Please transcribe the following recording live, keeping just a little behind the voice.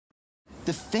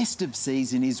The festive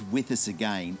season is with us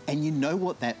again, and you know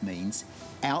what that means: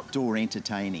 outdoor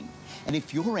entertaining. And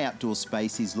if your outdoor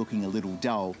space is looking a little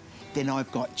dull, then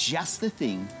I've got just the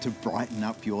thing to brighten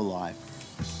up your life.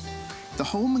 The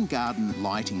Holman Garden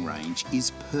lighting range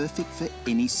is perfect for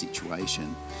any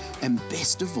situation. And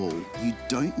best of all, you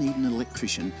don't need an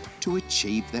electrician to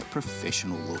achieve that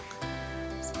professional look.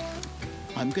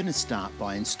 I'm going to start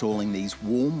by installing these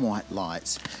warm white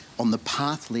lights on the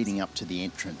path leading up to the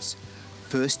entrance.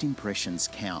 First impressions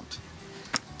count.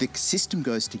 The system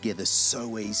goes together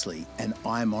so easily, and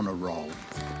I'm on a roll.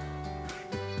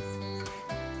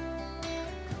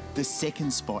 The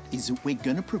second spot is that we're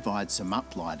going to provide some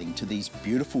uplighting to these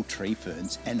beautiful tree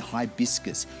ferns and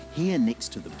hibiscus here next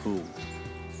to the pool.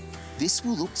 This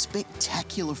will look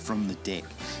spectacular from the deck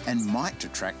and might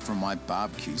detract from my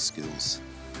barbecue skills.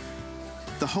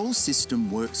 The whole system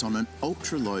works on an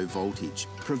ultra-low voltage,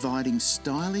 providing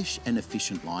stylish and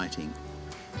efficient lighting.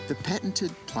 The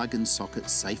patented plug-and-socket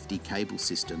safety cable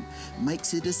system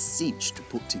makes it a cinch to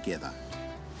put together.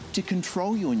 To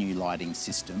control your new lighting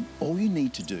system, all you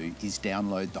need to do is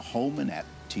download the Holman app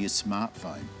to your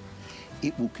smartphone.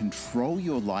 It will control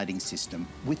your lighting system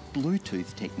with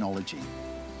Bluetooth technology.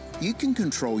 You can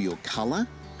control your colour,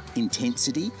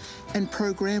 intensity, and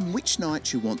program which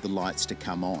nights you want the lights to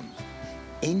come on.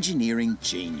 Engineering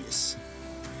genius.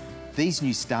 These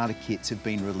new starter kits have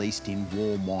been released in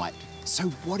warm white, so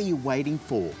what are you waiting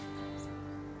for?